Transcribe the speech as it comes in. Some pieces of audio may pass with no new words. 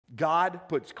God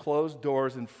puts closed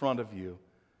doors in front of you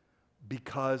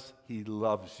because he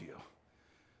loves you.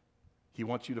 He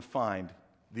wants you to find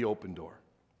the open door.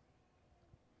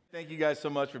 Thank you guys so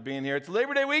much for being here. It's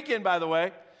Labor Day weekend, by the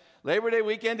way. Labor Day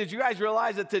weekend. Did you guys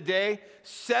realize that today,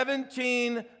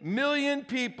 17 million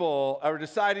people are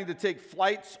deciding to take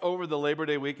flights over the Labor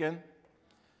Day weekend?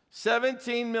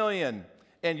 17 million.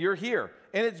 And you're here.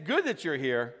 And it's good that you're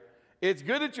here. It's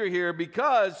good that you're here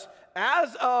because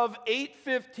as of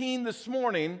 8:15 this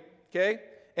morning, okay,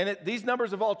 and these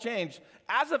numbers have all changed.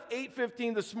 As of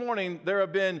 8:15 this morning, there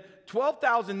have been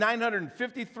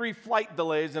 12,953 flight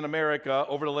delays in America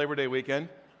over the Labor Day weekend.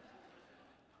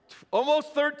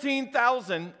 Almost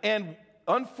 13,000, and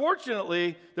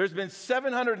unfortunately, there's been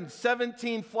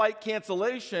 717 flight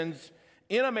cancellations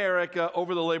in America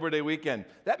over the Labor Day weekend.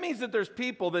 That means that there's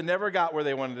people that never got where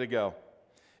they wanted to go.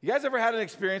 You guys ever had an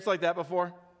experience like that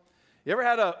before? You ever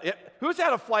had who's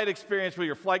had a flight experience where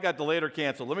your flight got delayed or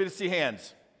canceled? Let me just see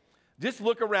hands. Just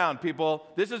look around, people.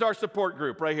 This is our support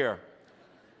group right here.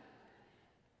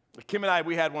 Kim and I,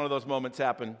 we had one of those moments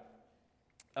happen.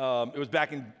 It was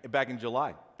back in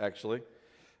July, actually.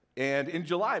 And in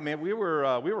July, man, we were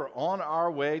on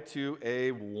our way to a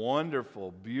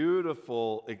wonderful,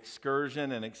 beautiful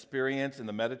excursion and experience in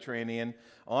the Mediterranean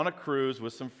on a cruise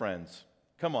with some friends.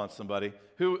 Come on, somebody.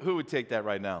 Who would take that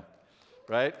right now?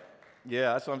 Right?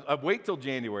 Yeah, so I wait till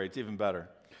January. It's even better.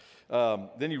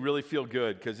 Then you really feel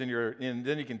good because then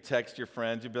you can text your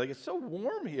friends. You'll be like, it's so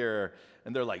warm here.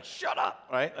 And they're like, shut up,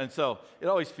 right? And so it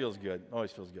always feels good.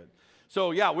 Always feels good.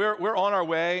 So yeah, we're on our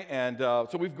way, and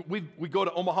so we go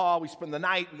to Omaha. We spend the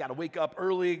night. We got to wake up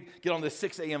early, get on this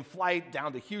 6 a.m. flight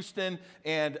down to Houston,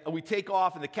 and we take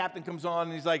off. And the captain comes on,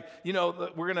 and he's like, you know,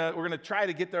 we're gonna try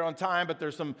to get there on time, but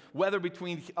there's some weather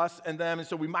between us and them, and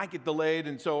so we might get delayed.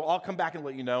 And so I'll come back and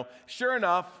let you know. Sure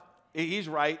enough, he's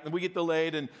right, and we get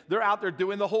delayed, and they're out there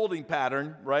doing the holding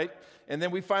pattern, right? And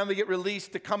then we finally get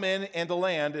released to come in and to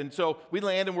land, and so we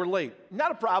land and we're late.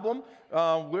 Not a problem.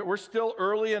 We're still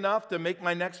early enough to make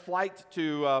my next flight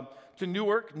to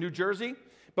Newark, New Jersey,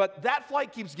 but that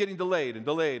flight keeps getting delayed and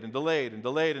delayed and delayed and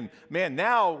delayed, and man,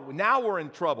 now we're in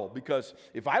trouble because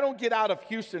if I don't get out of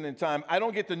Houston in time, I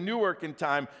don't get to Newark in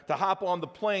time to hop on the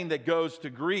plane that goes to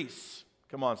Greece.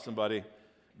 Come on, somebody.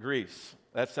 Greece.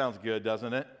 That sounds good,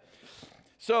 doesn't it?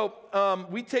 So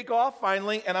we take off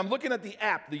finally, and I'm looking at the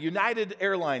app, the United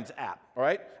Airlines app, all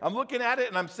right? I'm looking at it,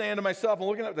 and I'm saying to myself, I'm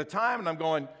looking at the time, and I'm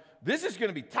going, this is going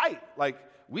to be tight. Like,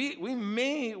 we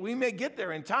may get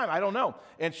there in time. I don't know.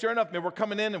 And sure enough, man, we're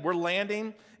coming in, and we're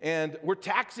landing, and we're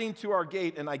taxiing to our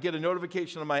gate, and I get a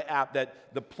notification on my app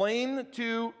that the plane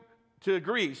to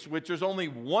Greece, which there's only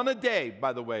one a day,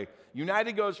 by the way.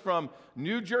 United goes from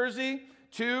New Jersey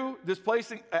to this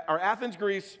place, or Athens,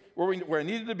 Greece, where it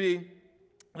needed to be.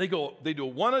 They do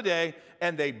one a day,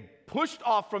 and they pushed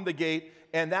off from the gate,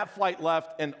 and that flight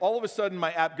left, and all of a sudden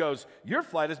my app goes, your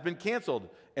flight has been canceled.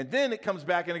 And then it comes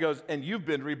back and it goes, and you've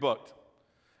been rebooked.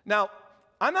 Now,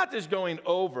 I'm not just going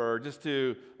over just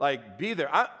to like be there.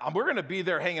 We're going to be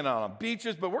there hanging out on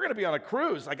beaches, but we're going to be on a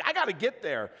cruise. Like, I got to get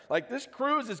there. Like, this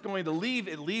cruise is going to leave.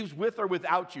 It leaves with or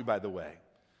without you, by the way,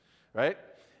 right?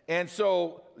 And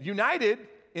so United,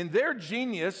 in their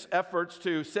genius efforts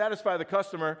to satisfy the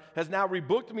customer, has now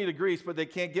rebooked me to Greece, but they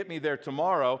can't get me there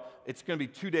tomorrow. It's going to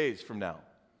be 2 days from now.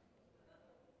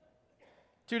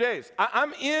 2 days.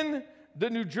 I'm in the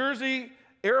New Jersey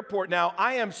airport now.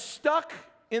 I am stuck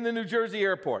in the New Jersey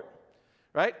airport,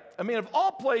 right? I mean, of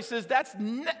all places, that's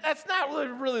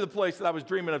not really the place that I was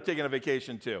dreaming of taking a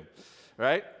vacation to,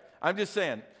 right? I'm just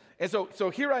saying. And so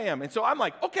here I am. And so I'm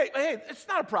like, okay, hey, it's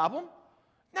not a problem.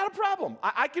 Not a problem.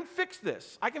 I can fix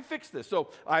this. I can fix this. So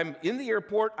I'm in the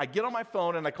airport. I get on my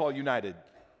phone and I call United.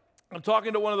 I'm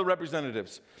talking to one of the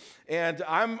representatives, and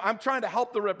I'm trying to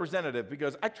help the representative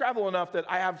because I travel enough that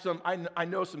I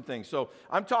know some things. So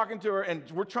I'm talking to her, and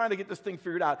we're trying to get this thing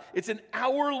figured out. It's an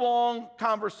hour-long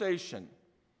conversation.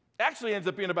 It actually ends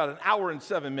up being about an hour and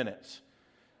 7 minutes.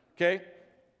 Okay?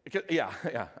 Yeah.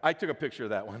 I took a picture of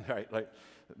that one. Right? Like,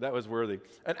 that was worthy.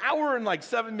 An hour and like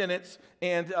 7 minutes,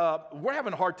 and we're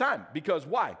having a hard time because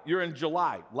why? You're in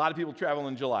July. A lot of people travel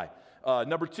in July.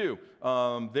 Number two,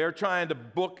 they're trying to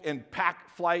book and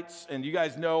pack flights, and you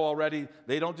guys know already,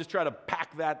 they don't just try to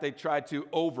pack that, they try to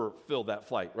overfill that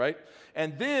flight, right?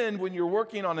 And then when you're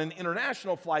working on an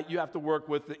international flight, you have to work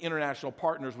with the international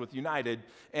partners with United,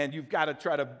 and you've got to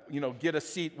try to, get a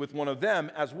seat with one of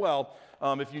them as well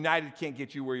if United can't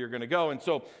get you where you're going to go. And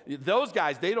so those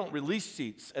guys, they don't release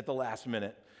seats at the last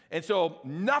minute. And so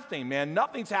nothing, man,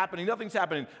 nothing's happening.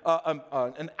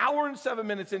 An hour and 7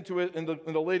 minutes into it, and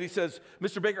the lady says,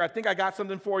 Mr. Baker, I think I got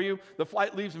something for you. The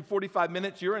flight leaves in 45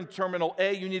 minutes. You're in Terminal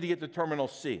A. You need to get to Terminal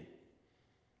C.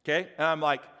 Okay? And I'm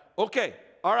like, okay,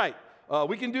 all right.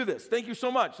 We can do this. Thank you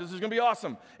so much. This is going to be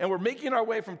awesome. And we're making our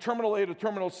way from Terminal A to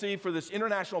Terminal C for this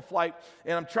international flight.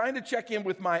 And I'm trying to check in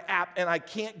with my app, and I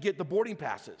can't get the boarding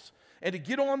passes. And to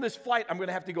get on this flight, I'm going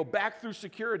to have to go back through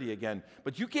security again.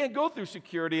 But you can't go through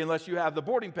security unless you have the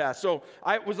boarding pass. So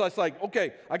I was like,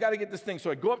 okay, I got to get this thing.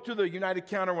 So I go up to the United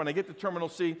counter when I get to Terminal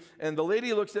C, and the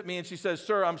lady looks at me and she says,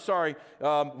 sir, I'm sorry.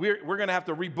 We're going to have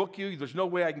to rebook you. There's no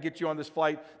way I can get you on this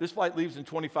flight. This flight leaves in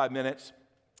 25 minutes.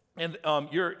 And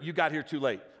you got here too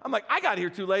late. I'm like, I got here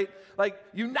too late? Like,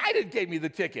 United gave me the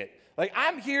ticket. Like,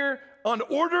 I'm here on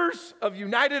orders of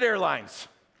United Airlines,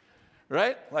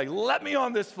 right? Like, let me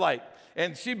on this flight.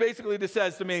 And she basically just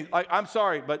says to me, I'm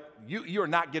sorry, but you are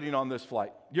not getting on this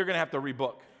flight. You're going to have to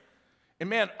rebook. And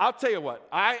man, I'll tell you what,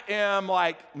 I am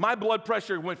like, my blood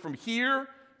pressure went from here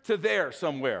to there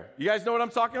somewhere. You guys know what I'm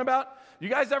talking about? You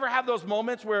guys ever have those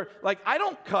moments where, like, I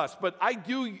don't cuss, but I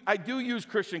do use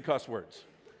Christian cuss words.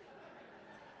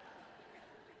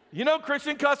 You know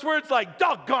Christian cuss words? Like,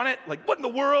 doggone it, like, what in the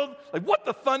world? Like, what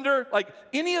the thunder? Like,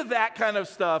 any of that kind of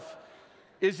stuff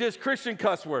is just Christian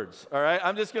cuss words, all right?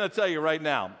 I'm just going to tell you right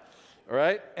now, all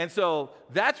right? And so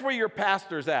that's where your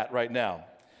pastor's at right now,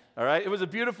 all right? It was a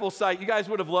beautiful sight. You guys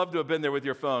would have loved to have been there with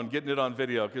your phone, getting it on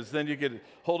video, because then you could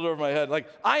hold it over my head. Like,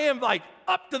 I am, like,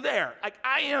 up to there. Like,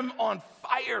 I am on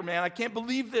fire, man. I can't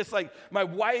believe this. Like, my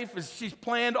wife, she's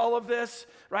planned all of this,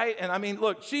 right? And, I mean,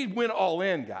 look, she went all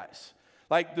in, guys.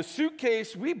 Like, the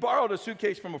suitcase, we borrowed a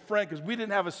suitcase from a friend because we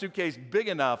didn't have a suitcase big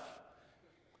enough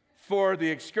for the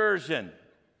excursion.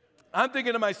 I'm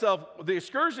thinking to myself, the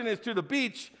excursion is to the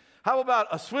beach. How about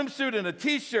a swimsuit and a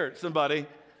T-shirt, somebody?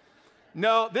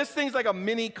 No, this thing's like a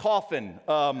mini coffin.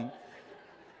 I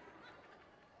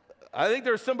think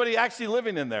there's somebody actually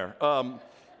living in there.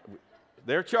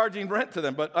 They're charging rent to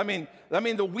them. But, I mean,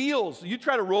 the wheels, you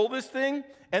try to roll this thing,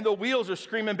 and the wheels are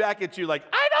screaming back at you like,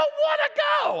 I don't want to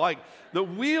go. Like, the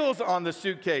wheels on the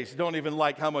suitcase don't even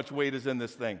like how much weight is in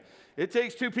this thing. It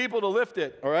takes two people to lift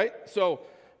it, all right? So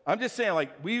I'm just saying,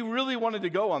 like, we really wanted to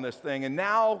go on this thing, and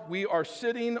now we are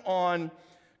sitting on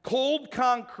cold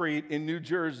concrete in New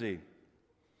Jersey.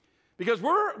 Because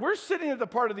we're sitting at the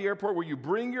part of the airport where you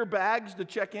bring your bags to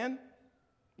check in.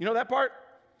 You know that part?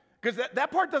 Because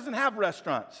that part doesn't have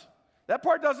restaurants. That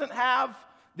part doesn't have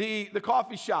the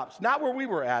coffee shops. Not where we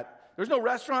were at. There's no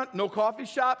restaurant, no coffee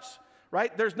shops,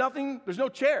 right? There's nothing, there's no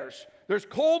chairs. There's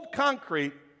cold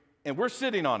concrete, and we're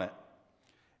sitting on it.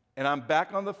 And I'm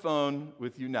back on the phone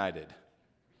with United.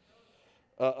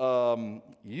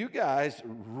 You guys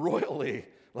royally,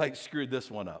 like, screwed this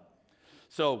one up.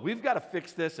 So we've got to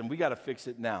fix this, and we got to fix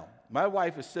it now. My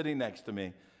wife is sitting next to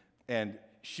me, and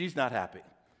she's not happy,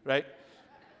 right?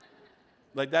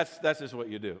 Like, that's just what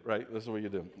you do, right? That's what you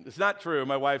do. It's not true.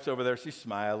 My wife's over there. She's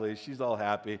smiley. She's all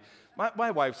happy.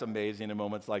 My wife's amazing in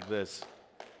moments like this,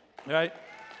 right?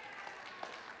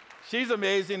 She's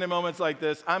amazing in moments like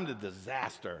this. I'm the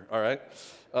disaster, all right?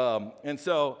 And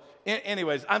so,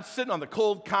 anyways, I'm sitting on the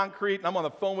cold concrete, and I'm on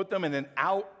the phone with them, and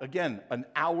an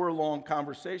hour-long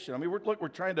conversation. I mean, we're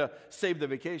trying to save the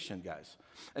vacation, guys.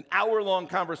 An hour-long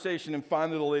conversation, and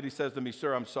finally the lady says to me,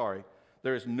 sir, I'm sorry.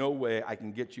 There is no way I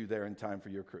can get you there in time for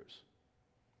your cruise.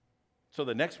 So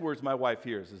the next words my wife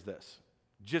hears is this: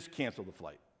 just cancel the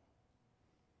flight.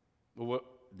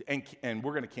 And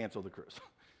we're going to cancel the cruise.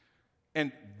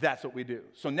 And that's what we do.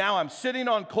 So now I'm sitting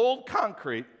on cold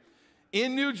concrete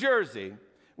in New Jersey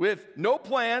with no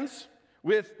plans,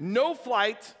 with no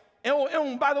flight,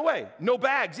 and by the way, no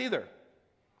bags either.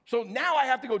 So now I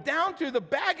have to go down to the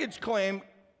baggage claim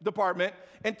department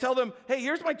and tell them, hey,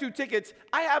 here's my 2 tickets.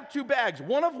 I have 2 bags,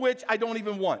 one of which I don't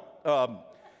even want.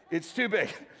 It's too big,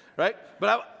 right?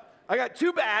 But I got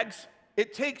 2 bags.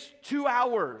 It takes 2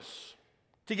 hours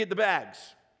to get the bags.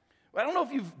 I don't know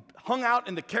if you've hung out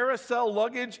in the carousel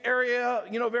luggage area,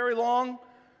 very long,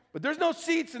 but there's no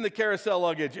seats in the carousel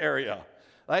luggage area,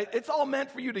 right? It's all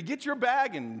meant for you to get your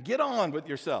bag and get on with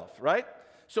yourself, right?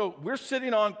 So we're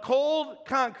sitting on cold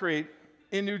concrete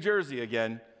in New Jersey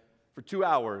again for 2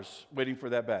 hours waiting for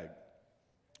that bag.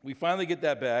 We finally get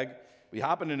that bag. We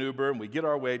hop in an Uber, and we get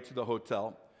our way to the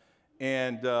hotel.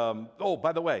 And,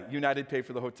 by the way, United paid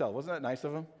for the hotel. Wasn't that nice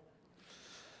of them?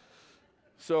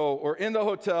 So we're in the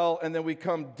hotel, and then we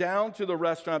come down to the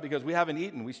restaurant because we haven't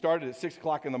eaten. We started at 6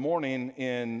 o'clock in the morning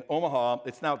in Omaha.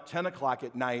 It's now 10 o'clock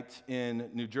at night in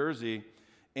New Jersey,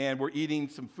 and we're eating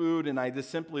some food, and I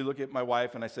just simply look at my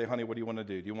wife, and I say, honey, what do you want to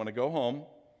do? Do you want to go home,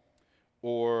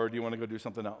 or do you want to go do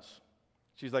something else?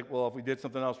 She's like, well, if we did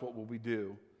something else, what will we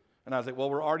do? And I was like, well,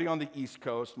 we're already on the East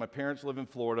Coast. My parents live in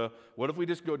Florida. What if we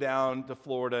just go down to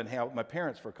Florida and hang out with my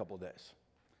parents for a couple of days?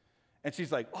 And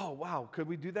she's like, oh, wow, could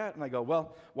we do that? And I go,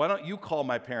 well, why don't you call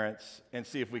my parents and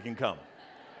see if we can come?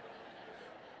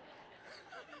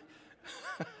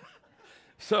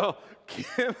 So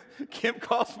Kim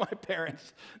calls my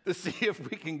parents to see if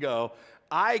we can go.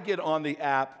 I get on the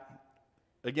app.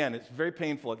 Again, it's very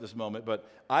painful at this moment, but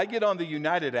I get on the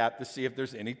United app to see if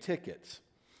there's any tickets.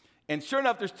 And sure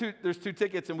enough, there's two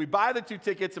tickets, and we buy the 2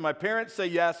 tickets, and my parents say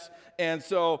yes, and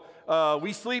so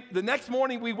we sleep. The next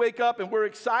morning, we wake up, and we're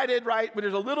excited, right? But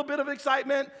there's a little bit of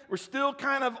excitement. We're still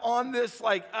kind of on this,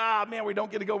 like, man, we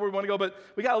don't get to go where we want to go, but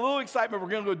we got a little excitement. We're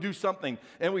going to go do something.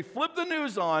 And we flip the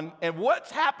news on, and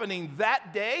what's happening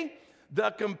that day?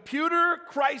 The computer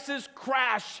crisis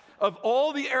crash of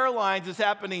all the airlines is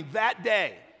happening that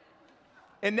day.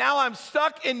 And now I'm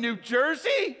stuck in New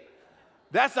Jersey?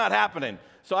 That's not happening.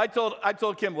 So I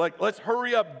told Kim, like, let's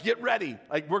hurry up, get ready.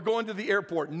 Like, we're going to the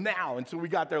airport now. And so we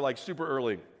got there, like, super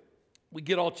early. We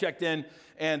get all checked in,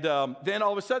 and then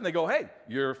all of a sudden they go, hey,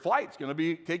 your flight's going to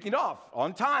be taking off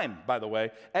on time, by the way,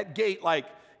 at gate, like,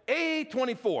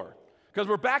 A24. Because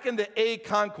we're back in the A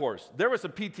concourse. There was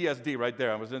some PTSD right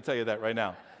there. I was going to tell you that right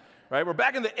now. Right? We're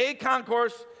back in the A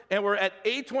concourse, and we're at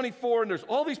A24, and there's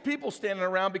all these people standing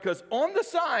around because on the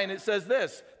sign it says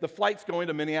this, the flight's going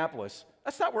to Minneapolis.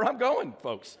 That's not where I'm going,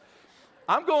 folks.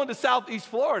 I'm going to Southeast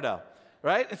Florida,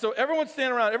 right? And so everyone's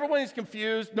standing around. Everyone's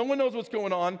confused. No one knows what's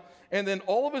going on. And then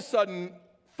all of a sudden,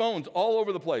 phones all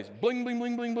over the place. Bling, bling,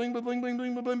 bling, bling, bling, bling, bling, bling,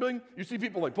 bling, bling, bling. You see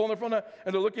people like pulling their phone out,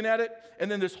 and they're looking at it.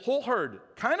 And then this whole herd,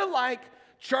 kind of like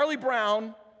Charlie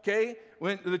Brown, okay,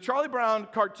 when the Charlie Brown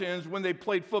cartoons when they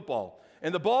played football.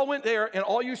 And the ball went there, and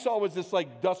all you saw was this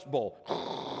like dust bowl.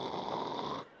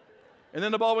 And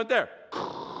then the ball went there.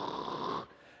 All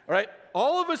right?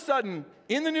 All of a sudden,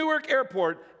 in the Newark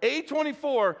airport,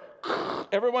 A24,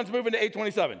 everyone's moving to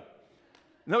A27.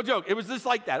 No joke. It was just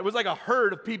like that. It was like a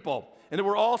herd of people. And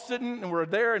we're all sitting, and we're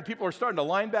there, and people are starting to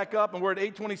line back up, and we're at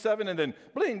A27, and then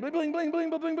bling, bling, bling, bling, bling,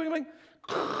 bling, bling, bling, bling.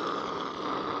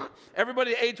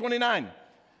 Everybody to A29.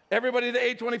 Everybody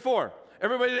to A24.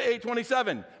 Everybody to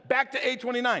A27. Back to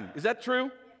A29. Is that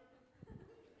true?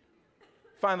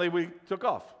 Finally, we took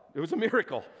off. It was a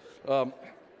miracle.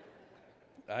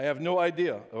 I have no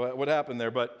idea what happened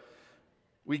there, but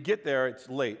we get there, it's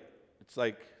late. It's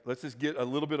like, let's just get a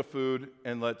little bit of food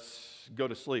and let's go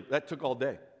to sleep. That took all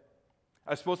day.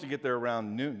 I was supposed to get there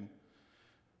around noon.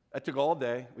 That took all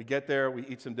day. We get there, we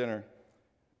eat some dinner,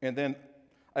 and then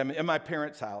I'm in my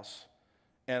parents' house,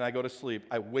 and I go to sleep.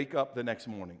 I wake up the next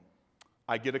morning.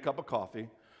 I get a cup of coffee.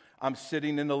 I'm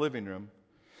sitting in the living room,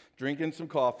 drinking some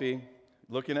coffee,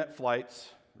 looking at flights,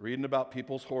 reading about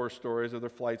people's horror stories of their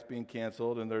flights being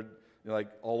canceled, and they're like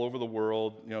all over the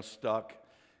world, stuck.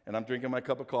 And I'm drinking my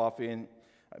cup of coffee, and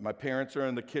my parents are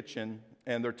in the kitchen,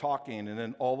 and they're talking, and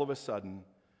then all of a sudden,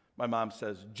 my mom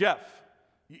says, Jeff,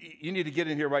 you need to get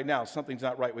in here right now. Something's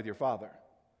not right with your father.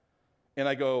 And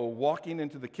I go walking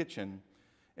into the kitchen,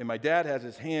 and my dad has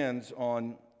his hands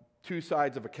on 2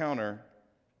 sides of a counter.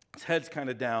 His head's kind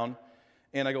of down,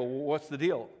 and I go, well, what's the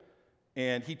deal?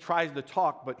 And he tries to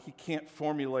talk, but he can't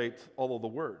formulate all of the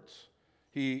words.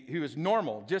 He was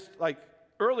normal. Just like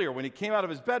earlier when he came out of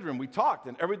his bedroom, we talked,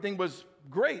 and everything was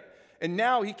great. And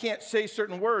now he can't say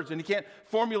certain words, and he can't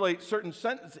formulate certain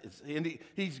sentences. And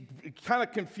he's kind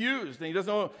of confused, and he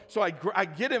doesn't know. So I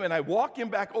get him, and I walk him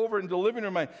back over into the living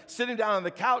room. I sit him down on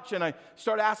the couch, and I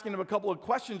start asking him a couple of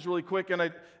questions really quick, and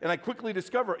I quickly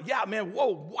discover, yeah, man,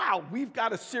 wow, we've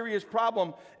got a serious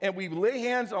problem. And we lay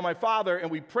hands on my father, and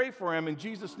we pray for him in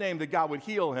Jesus' name that God would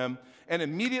heal him. And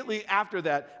immediately after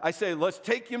that, I say, let's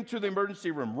take him to the emergency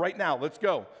room right now. Let's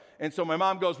go. And so my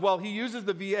mom goes, well, he uses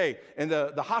the VA, and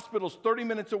the hospital's 30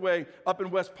 minutes away up in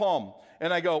West Palm.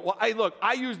 And I go, well,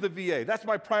 I use the VA. That's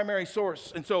my primary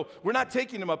source. And so we're not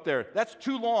taking him up there. That's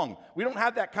too long. We don't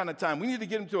have that kind of time. We need to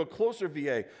get him to a closer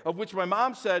VA, of which my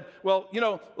mom said, well,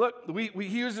 look, he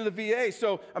uses the VA.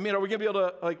 So, are we going to be able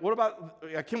to, what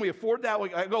about, can we afford that?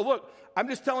 I go, look, I'm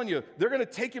just telling you, they're going to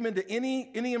take him into any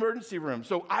emergency room.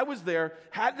 So I was there,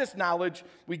 had this knowledge.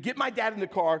 We get my dad in the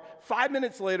car. 5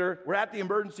 minutes later, we're at the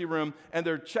emergency room, and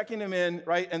they're checking him in,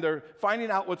 right? And they're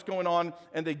finding out what's going on,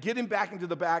 and they get him back into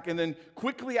the back. And then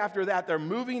quickly after that, they're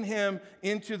moving him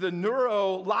into the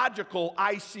neurological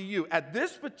ICU. At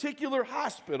this particular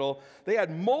hospital, they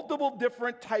had multiple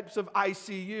different types of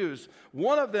ICUs.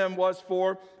 One of them was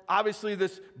for obviously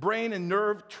this brain and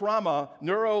nerve trauma,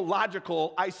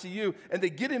 neurological ICU, and they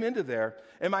get him into there.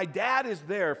 And my dad is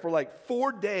there for like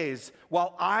 4 days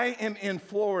while I am in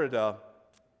Florida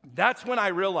That's when I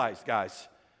realized, guys,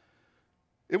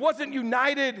 it wasn't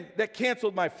United that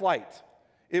canceled my flight.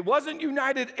 It wasn't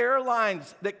United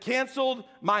Airlines that canceled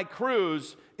my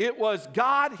cruise. It was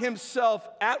God himself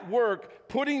at work,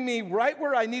 putting me right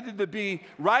where I needed to be,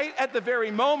 right at the very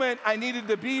moment I needed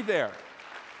to be there.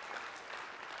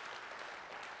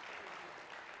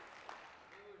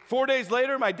 4 days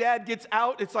later, my dad gets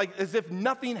out. It's like as if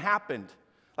nothing happened.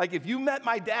 Like if you met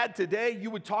my dad today, you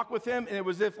would talk with him, and it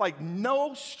was as if like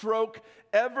no stroke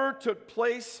ever took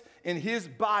place in his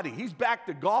body. He's back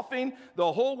to golfing,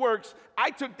 the whole works.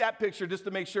 I took that picture just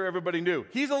to make sure everybody knew.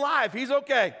 He's alive. He's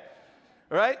okay.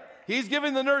 All right? He's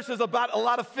giving the nurses about a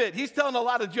lot of fit. He's telling a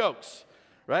lot of jokes.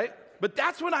 Right? But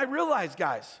that's when I realized,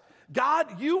 guys,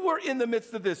 God, you were in the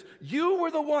midst of this. You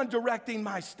were the one directing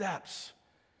my steps.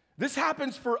 This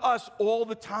happens for us all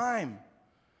the time.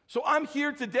 So I'm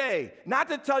here today, not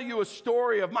to tell you a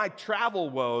story of my travel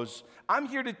woes. I'm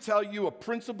here to tell you a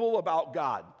principle about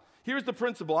God. Here's the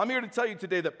principle. I'm here to tell you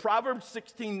today that Proverbs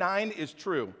 16:9 is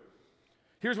true.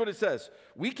 Here's what it says.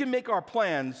 We can make our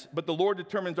plans, but the Lord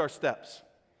determines our steps.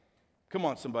 Come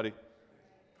on, somebody.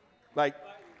 Like,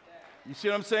 you see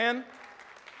what I'm saying?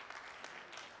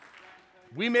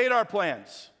 We made our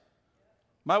plans.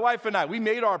 My wife and I, we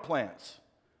made our plans.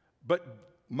 But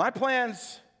my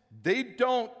plans,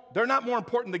 they're not more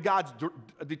important than God's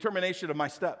determination of my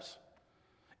steps.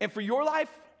 And for your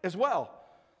life as well.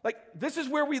 Like, this is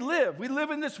where we live. We live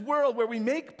in this world where we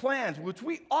make plans, which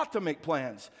we ought to make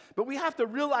plans. But we have to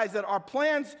realize that our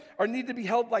plans need to be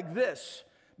held like this.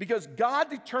 Because God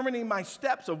determining my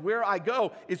steps of where I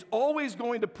go is always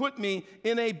going to put me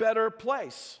in a better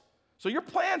place. So your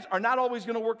plans are not always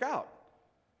going to work out.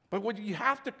 But what you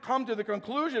have to come to the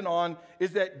conclusion on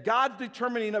is that God's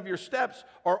determining of your steps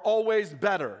are always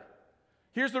better.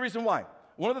 Here's the reason why.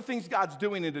 One of the things God's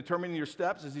doing in determining your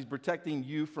steps is he's protecting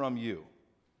you from you.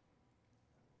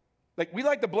 Like, we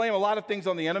like to blame a lot of things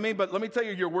on the enemy, but let me tell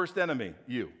you your worst enemy,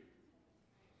 you.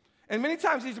 And many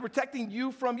times he's protecting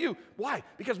you from you. Why?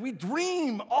 Because we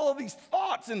dream all of these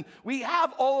thoughts, and we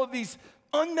have all of these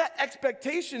unmet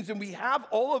expectations, and we have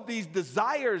all of these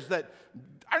desires that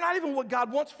are not even what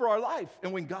God wants for our life.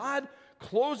 And when God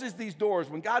closes these doors,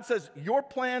 when God says your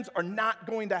plans are not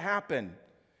going to happen,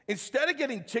 instead of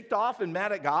getting ticked off and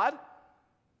mad at God,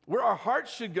 where our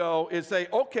hearts should go is say,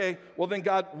 okay, well then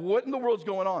God, what in the world's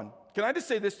going on? Can I just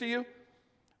say this to you?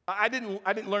 I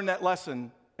didn't learn that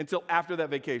lesson until after that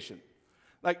vacation.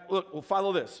 Like, look, well,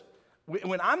 follow this.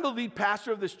 When I'm the lead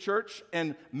pastor of this church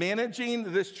and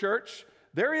managing this church,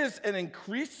 there is an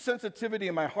increased sensitivity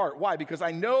in my heart. Why? Because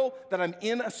I know that I'm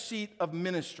in a seat of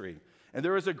ministry, and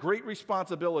there is a great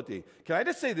responsibility. Can I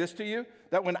just say this to you?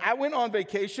 That when I went on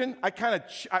vacation,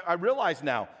 I realize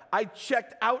now, I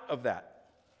checked out of that.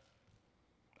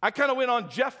 I kind of went on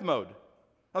Jeff mode.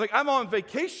 I'm on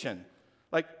vacation.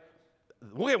 Like,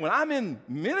 when I'm in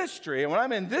ministry and when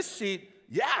I'm in this seat,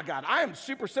 yeah, God, I am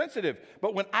super sensitive.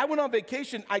 But when I went on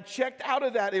vacation, I checked out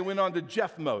of that and went on to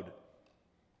Jeff mode.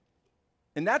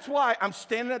 And that's why I'm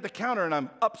standing at the counter and I'm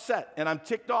upset and I'm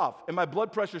ticked off and my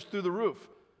blood pressure's through the roof.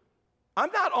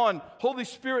 I'm not on, Holy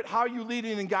Spirit, how are you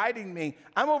leading and guiding me?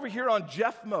 I'm over here on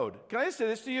Jeff mode. Can I just say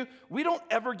this to you? We don't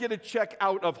ever get a check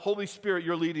out of, Holy Spirit,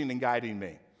 you're leading and guiding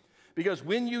me. Because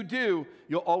when you do,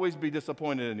 you'll always be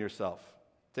disappointed in yourself.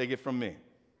 Take it from me.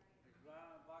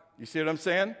 You see what I'm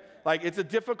saying? Like, it's a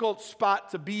difficult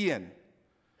spot to be in.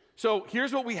 So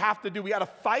here's what we have to do. We got to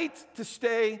fight to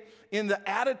stay in the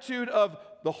attitude of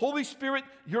the Holy Spirit,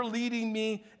 you're leading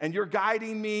me and you're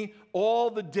guiding me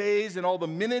all the days and all the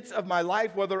minutes of my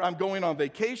life, whether I'm going on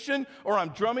vacation or I'm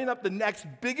drumming up the next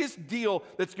biggest deal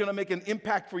that's going to make an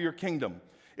impact for your kingdom.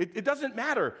 It doesn't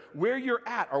matter where you're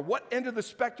at or what end of the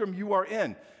spectrum you are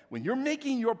in. When you're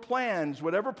making your plans,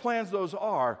 whatever plans those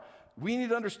are, we need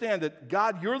to understand that,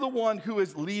 God, you're the one who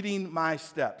is leading my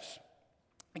steps.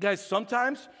 Guys,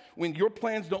 sometimes when your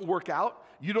plans don't work out,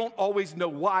 you don't always know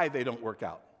why they don't work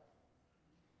out.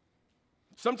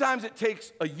 Sometimes it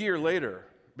takes a year later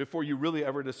before you really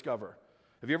ever discover.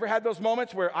 Have you ever had those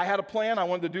moments where I had a plan, I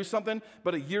wanted to do something,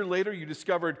 but a year later you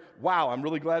discovered, wow, I'm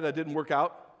really glad that didn't work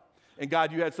out, and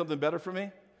God, you had something better for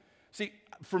me? See,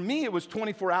 for me, it was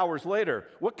 24 hours later.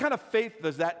 What kind of faith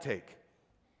does that take?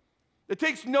 It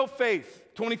takes no faith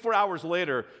 24 hours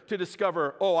later to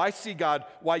discover, oh, I see, God,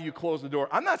 why you closed the door.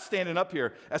 I'm not standing up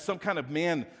here as some kind of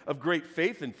man of great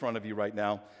faith in front of you right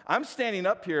now. I'm standing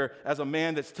up here as a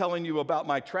man that's telling you about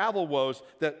my travel woes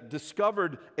that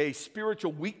discovered a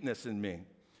spiritual weakness in me.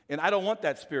 And I don't want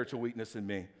that spiritual weakness in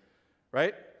me,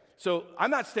 right? So I'm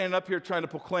not standing up here trying to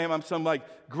proclaim I'm some like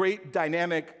great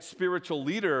dynamic spiritual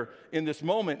leader in this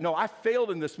moment. No, I failed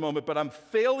in this moment, but I'm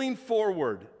failing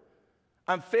forward.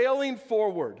 I'm failing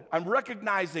forward. I'm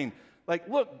recognizing, like,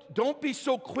 look, don't be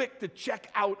so quick to check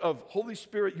out of Holy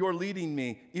Spirit, you're leading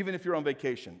me, even if you're on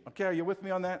vacation. Okay, are you with me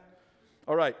on that?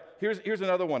 All right, here's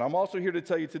another one. I'm also here to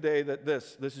tell you today that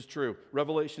this is true.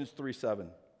 Revelations 3:7.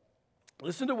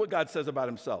 Listen to what God says about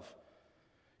himself.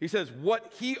 He says,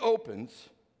 what he opens,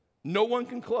 no one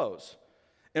can close.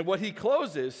 And what he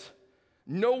closes,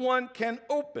 no one can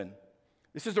open.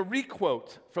 This is a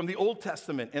requote from the Old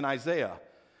Testament in Isaiah.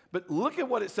 But look at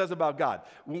what it says about God.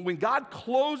 When God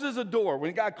closes a door,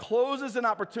 when God closes an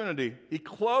opportunity, he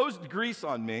closed Greece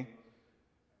on me,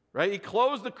 right? He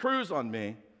closed the cruise on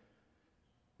me.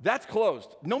 That's closed.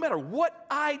 No matter what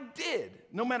I did,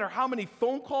 no matter how many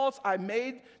phone calls I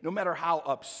made, no matter how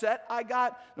upset I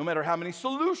got, no matter how many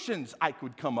solutions I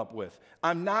could come up with,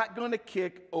 I'm not going to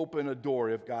kick open a door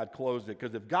if God closed it,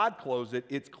 because if God closed it,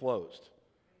 it's closed.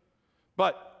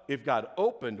 But if God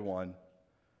opened one,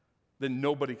 then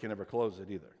nobody can ever close it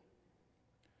either.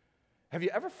 Have you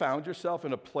ever found yourself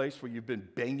in a place where you've been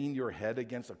banging your head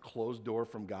against a closed door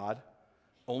from God,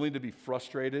 only to be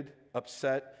frustrated,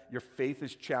 upset, your faith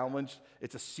is challenged,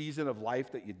 it's a season of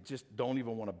life that you just don't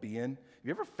even want to be in? Have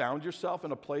you ever found yourself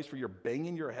in a place where you're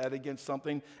banging your head against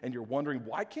something and you're wondering,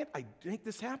 why can't I make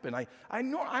this happen? I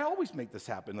know I always make this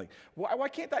happen. Like, why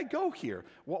can't I go here?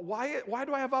 Why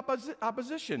do I have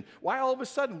opposition? Why all of a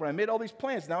sudden, when I made all these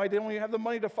plans, now I don't even have the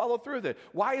money to follow through with it?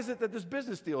 Why is it that this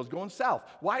business deal is going south?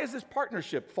 Why is this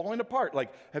partnership falling apart?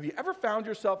 Like, have you ever found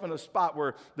yourself in a spot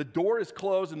where the door is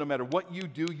closed and no matter what you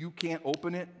do, you can't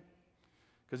open it?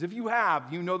 Because if you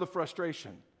have, you know the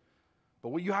frustration. But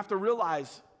what you have to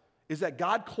realize is that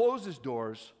God closes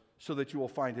doors so that you will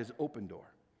find his open door.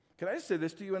 Can I just say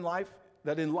this to you in life?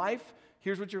 That in life,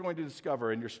 here's what you're going to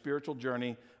discover in your spiritual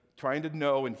journey, trying to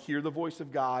know and hear the voice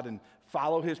of God and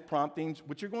follow his promptings.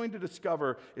 What you're going to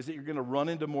discover is that you're going to run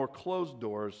into more closed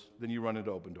doors than you run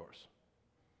into open doors.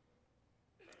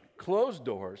 Closed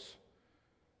doors,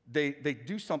 they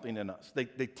do something in us.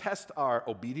 They test our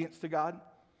obedience to God.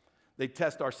 They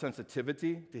test our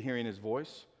sensitivity to hearing his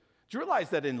voice. Do you realize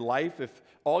that in life, if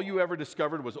all you ever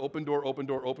discovered was open door, open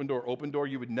door, open door, open door,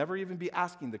 you would never even be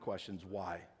asking the questions,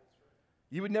 why?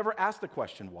 You would never ask the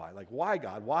question, why? Like, why,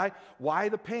 God? Why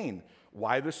the pain?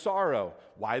 Why the sorrow?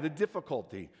 Why the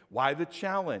difficulty? Why the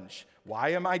challenge? Why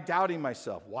am I doubting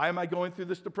myself? Why am I going through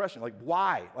this depression? Like,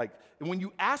 why? Like, and when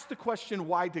you ask the question,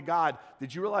 why, to God,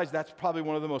 did you realize that's probably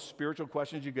one of the most spiritual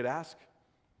questions you could ask?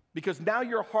 Because now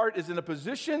your heart is in a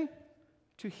position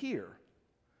to hear.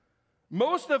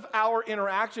 Most of our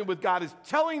interaction with God is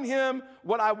telling him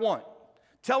what I want,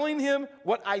 telling him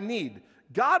what I need.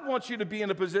 God wants you to be in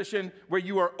a position where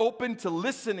you are open to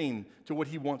listening to what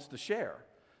he wants to share.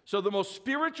 So the most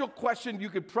spiritual question you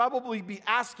could probably be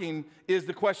asking is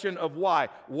the question of why.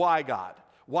 Why, God?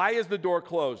 Why is the door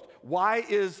closed? Why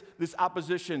is this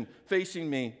opposition facing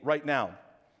me right now?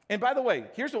 And by the way,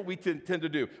 here's what we tend to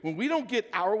do. When we don't get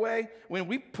our way, when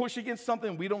we push against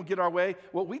something, we don't get our way,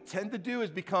 what we tend to do is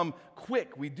become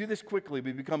quick. We do this quickly.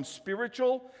 We become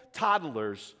spiritual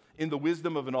toddlers in the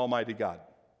wisdom of an almighty God.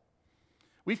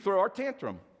 We throw our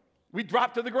tantrum. We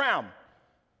drop to the ground.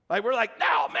 Like, we're like,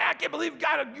 no, man, I can't believe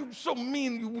God, you're so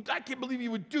mean. I can't believe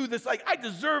you would do this. Like, I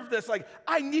deserve this. Like,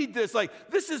 I need this. Like,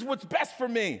 this is what's best for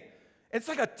me. It's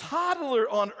like a toddler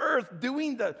on earth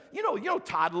doing you know,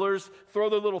 toddlers throw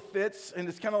their little fits, and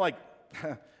it's kind of like,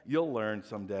 you'll learn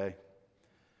someday.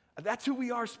 That's who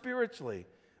we are spiritually.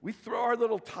 We throw our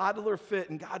little toddler fit,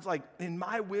 and God's like, in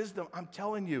my wisdom, I'm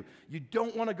telling you, you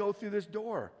don't want to go through this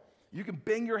door. You can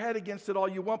bang your head against it all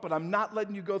you want, but I'm not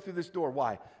letting you go through this door.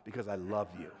 Why? Because I love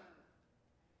you.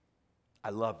 I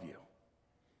love you.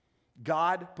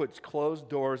 God puts closed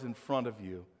doors in front of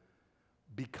you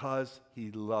because he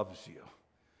loves you.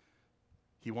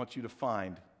 He wants you to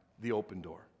find the open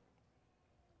door.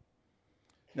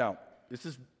 Now, this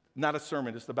is not a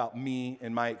sermon just about me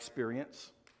and my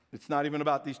experience. It's not even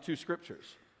about these two scriptures.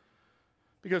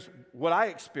 Because what I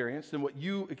experienced and what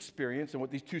you experienced and what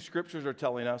these two scriptures are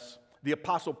telling us, the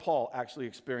Apostle Paul actually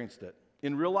experienced it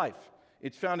in real life.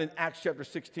 It's found in Acts chapter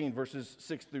 16, verses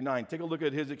 6 through 9. Take a look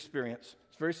at his experience.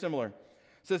 It's very similar.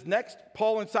 It says, next,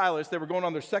 Paul and Silas, they were going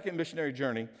on their second missionary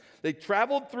journey. They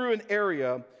traveled through an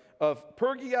area of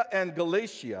Phrygia and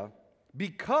Galatia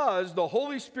because the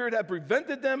Holy Spirit had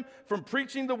prevented them from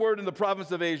preaching the word in the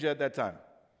province of Asia at that time.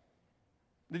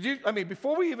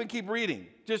 Before we even keep reading,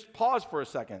 just pause for a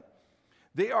second.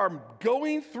 They are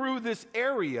going through this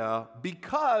area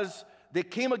because they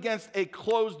came against a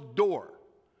closed door.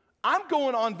 I'm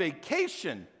going on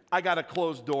vacation. I got a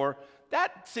closed door.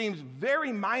 That seems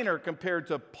very minor compared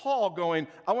to Paul going,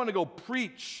 I want to go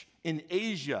preach in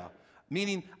Asia.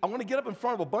 Meaning, I want to get up in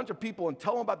front of a bunch of people and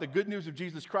tell them about the good news of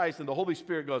Jesus Christ, and the Holy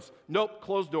Spirit goes, nope,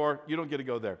 closed door, you don't get to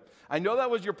go there. I know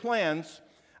that was your plans.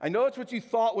 I know it's what you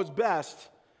thought was best,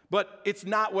 but it's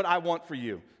not what I want for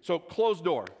you. So closed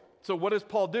door. So what does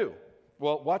Paul do?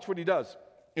 Well, watch what he does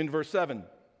in verse 7.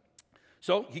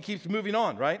 So he keeps moving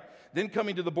on, right? Then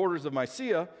coming to the borders of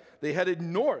Mysia, they headed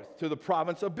north to the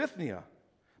province of Bithynia.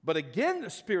 But again, the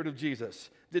Spirit of Jesus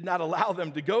did not allow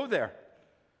them to go there.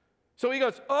 So he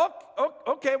goes,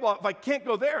 okay, well, if I can't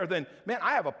go there, then, man,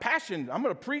 I have a passion. I'm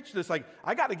going to preach this. Like,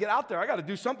 I got to get out there. I got to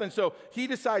do something. So he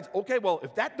decides, okay, well,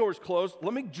 if that door's closed,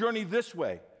 let me journey this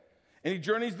way. And he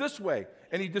journeys this way.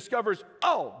 And he discovers,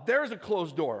 oh, there's a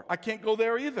closed door. I can't go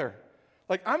there either.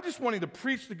 Like, I'm just wanting to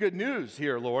preach the good news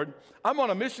here, Lord. I'm on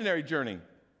a missionary journey.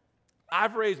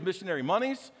 I've raised missionary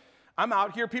monies. I'm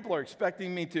out here. People are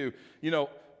expecting me to,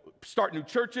 start new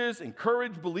churches,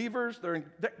 encourage believers.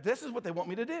 This is what they want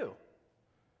me to do.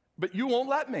 But you won't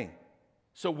let me.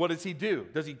 So what does he do?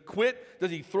 Does he quit?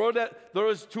 Does he throw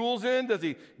his tools in? Does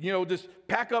he, just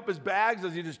pack up his bags?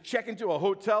 Does he just check into a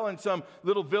hotel in some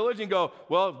little village and go,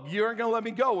 well, you aren't going to let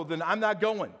me go. Well, then I'm not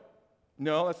going.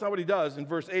 No, that's not what he does. In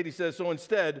verse 8, he says, so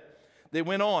instead, they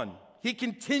went on. He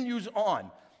continues on.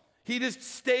 He just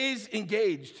stays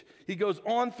engaged. He goes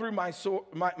on through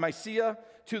Mysia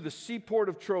to the seaport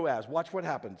of Troas. Watch what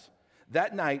happens.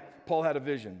 That night, Paul had a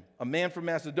vision. A man from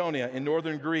Macedonia in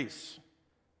northern Greece.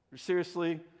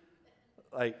 Seriously?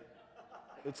 Like,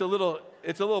 it's a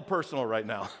little personal right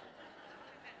now.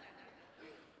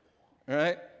 All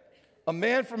right? A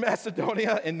man from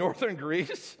Macedonia in northern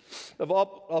Greece, of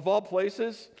all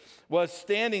places, was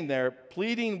standing there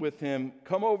pleading with him,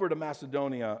 come over to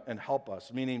Macedonia and help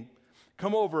us, meaning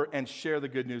come over and share the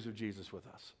good news of Jesus with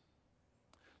us.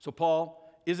 So Paul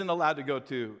isn't allowed to go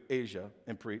to Asia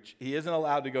and preach. He isn't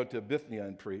allowed to go to Bithynia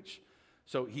and preach.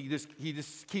 So he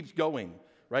just keeps going,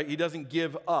 right? He doesn't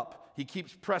give up. He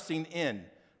keeps pressing in,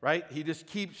 right? He just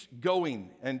keeps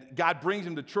going. And God brings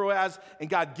him to Troas, and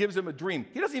God gives him a dream.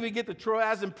 He doesn't even get to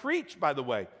Troas and preach, by the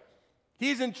way.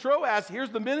 He's in Troas. Here's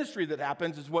the ministry that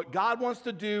happens, is what God wants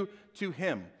to do to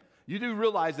him. You do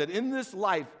realize that in this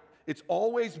life, it's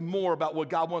always more about what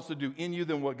God wants to do in you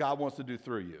than what God wants to do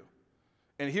through you.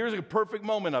 And here's a perfect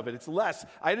moment of it. It's less.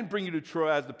 I didn't bring you to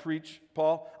Troas to preach,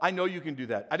 Paul. I know you can do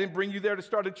that. I didn't bring you there to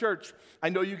start a church. I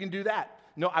know you can do that.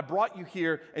 No, I brought you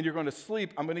here, and you're going to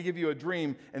sleep. I'm going to give you a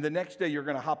dream, and the next day you're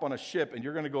going to hop on a ship, and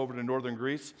you're going to go over to northern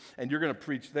Greece, and you're going to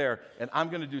preach there, and I'm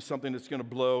going to do something that's going to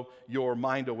blow your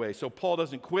mind away. So Paul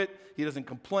doesn't quit. He doesn't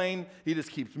complain. He just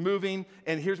keeps moving,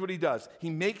 and here's what he does. He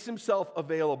makes himself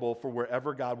available for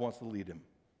wherever God wants to lead him.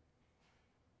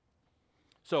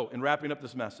 So in wrapping up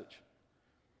this message,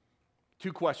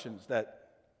 2 questions that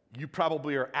you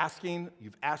probably are asking,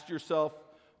 you've asked yourself,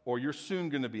 or you're soon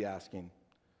going to be asking.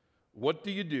 What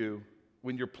do you do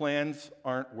when your plans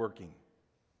aren't working?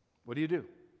 What do you do?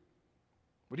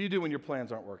 What do you do when your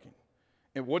plans aren't working?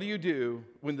 And what do you do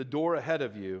when the door ahead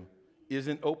of you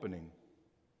isn't opening?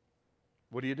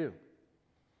 What do you do?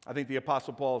 I think the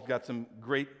Apostle Paul's got some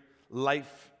great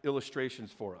life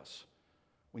illustrations for us.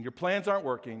 When your plans aren't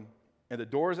working and the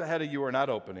doors ahead of you are not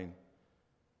opening,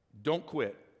 don't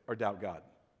quit or doubt God.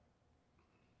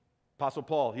 Apostle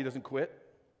Paul, he doesn't quit.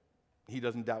 He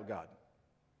doesn't doubt God.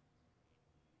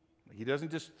 He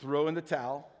doesn't just throw in the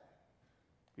towel.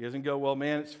 He doesn't go, well,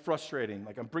 man, it's frustrating.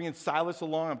 Like, I'm bringing Silas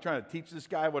along. I'm trying to teach this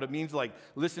guy what it means to, like,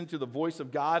 listen to the voice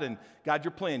of God. And, God,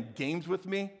 you're playing games with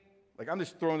me? Like, I'm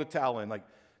just throwing the towel in. Like,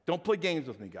 don't play games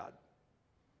with me, God.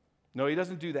 No, he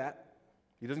doesn't do that.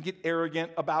 He doesn't get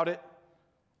arrogant about it.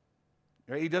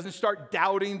 Right? He doesn't start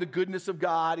doubting the goodness of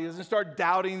God. He doesn't start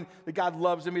doubting that God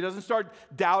loves him. He doesn't start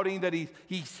doubting that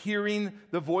he's hearing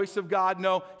the voice of God.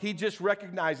 No, he just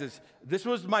recognizes, this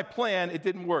was my plan, it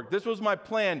didn't work. This was my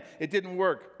plan, it didn't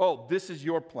work. Oh, this is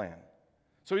your plan.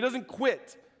 So he doesn't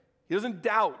quit. He doesn't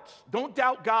doubt. Don't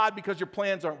doubt God because your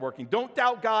plans aren't working. Don't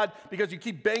doubt God because you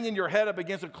keep banging your head up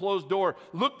against a closed door.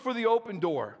 Look for the open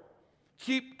door.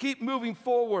 Keep moving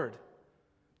forward.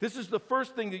 This is the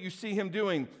first thing that you see him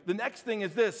doing. The next thing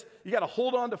is this. You got to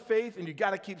hold on to faith, and you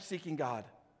got to keep seeking God.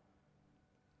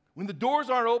 When the doors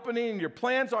aren't opening and your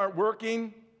plans aren't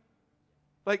working,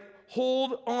 like,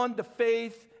 hold on to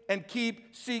faith and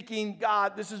keep seeking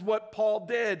God. This is what Paul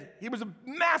did. He was a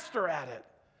master at it.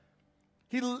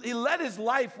 He led his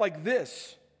life like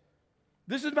this.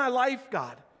 This is my life,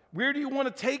 God. Where do you want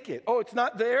to take it? Oh, it's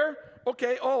not there?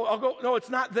 Okay. Oh, I'll go. No,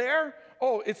 it's not there.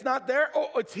 Oh, it's not there. Oh,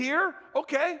 it's here?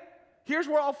 Okay. Here's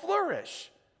where I'll flourish.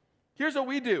 Here's what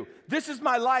we do. This is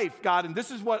my life, God, and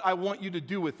this is what I want you to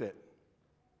do with it.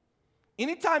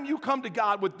 Anytime you come to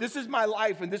God with, this is my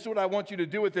life and this is what I want you to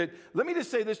do with it, let me just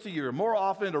say this to you. You're more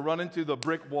often to run into the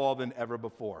brick wall than ever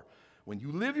before. When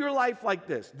you live your life like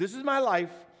this is my life,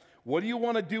 what do you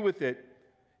want to do with it?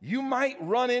 You might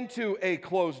run into a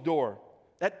closed door.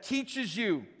 That teaches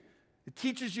you. It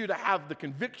teaches you to have the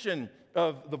conviction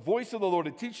of the voice of the Lord.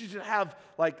 It teaches you to have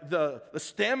like the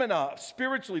stamina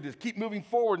spiritually to keep moving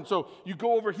forward. And so you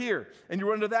go over here and you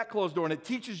run into that closed door, and it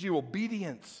teaches you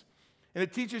obedience. And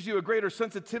it teaches you a greater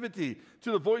sensitivity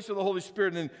to the voice of the Holy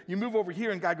Spirit. And then you move over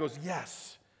here and God goes,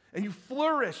 yes. And you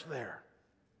flourish there.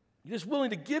 You're just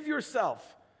willing to give yourself.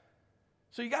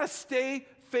 So you got to stay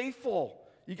faithful.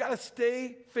 You got to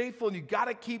stay faithful, and you got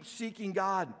to keep seeking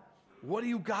God. What do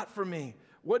you got for me?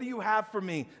 What do you have for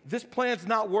me? This plan's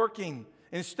not working.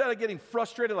 And instead of getting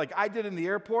frustrated like I did in the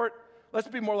airport, let's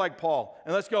be more like Paul.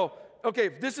 And let's go, okay,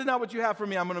 if this is not what you have for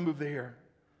me, I'm going to move here.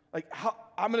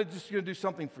 I'm just going to do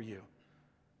something for you.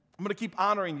 I'm going to keep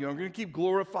honoring you. I'm going to keep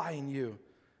glorifying you.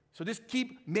 So just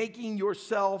keep making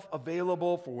yourself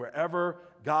available for wherever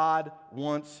God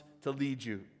wants to lead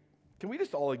you. Can we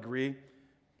just all agree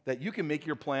that you can make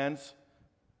your plans,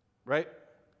 right?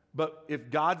 But if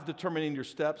God's determining your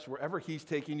steps, wherever He's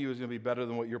taking you is going to be better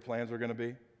than what your plans are going to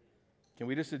be? Can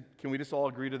we just all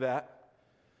agree to that?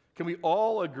 Can we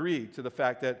all agree to the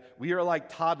fact that we are like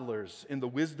toddlers in the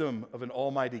wisdom of an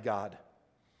almighty God?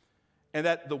 And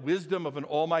that the wisdom of an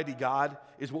almighty God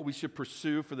is what we should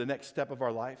pursue for the next step of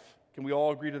our life? Can we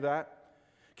all agree to that?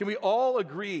 Can we all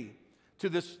agree to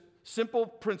this simple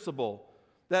principle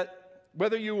that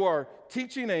whether you are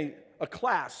teaching a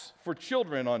class for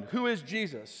children on who is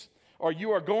Jesus, or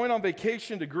you are going on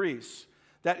vacation to Greece,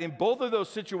 that in both of those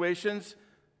situations,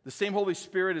 the same Holy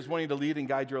Spirit is wanting to lead and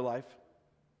guide your life?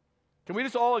 Can we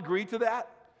just all agree to that?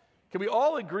 Can we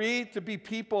all agree to be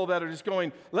people that are just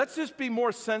going, let's just be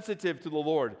more sensitive to the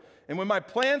Lord. And when my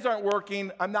plans aren't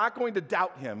working, I'm not going to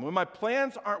doubt Him. When my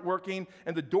plans aren't working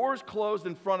and the door's closed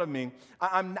in front of me,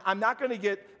 I'm not going to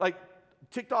get like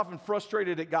ticked off and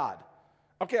frustrated at God.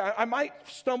 Okay, I might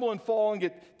stumble and fall and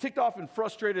get ticked off and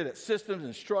frustrated at systems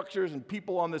and structures and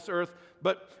people on this earth,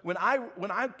 but when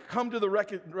I come to the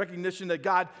recognition that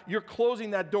God, you're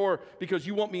closing that door because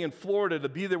you want me in Florida to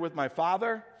be there with my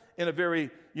father in a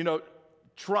very,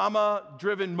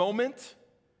 trauma-driven moment,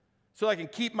 so I can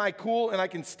keep my cool and I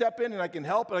can step in and I can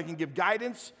help and I can give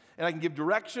guidance and I can give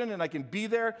direction and I can be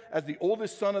there as the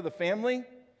oldest son of the family.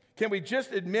 Can we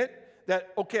just admit that,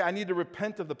 okay, I need to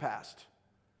repent of the past?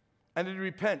 I need to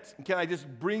repent. And can I just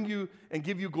bring you and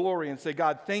give you glory and say,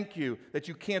 God, thank you that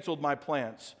you canceled my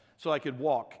plans so I could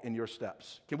walk in your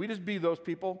steps? Can we just be those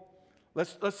people?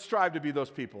 Let's strive to be those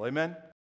people. Amen?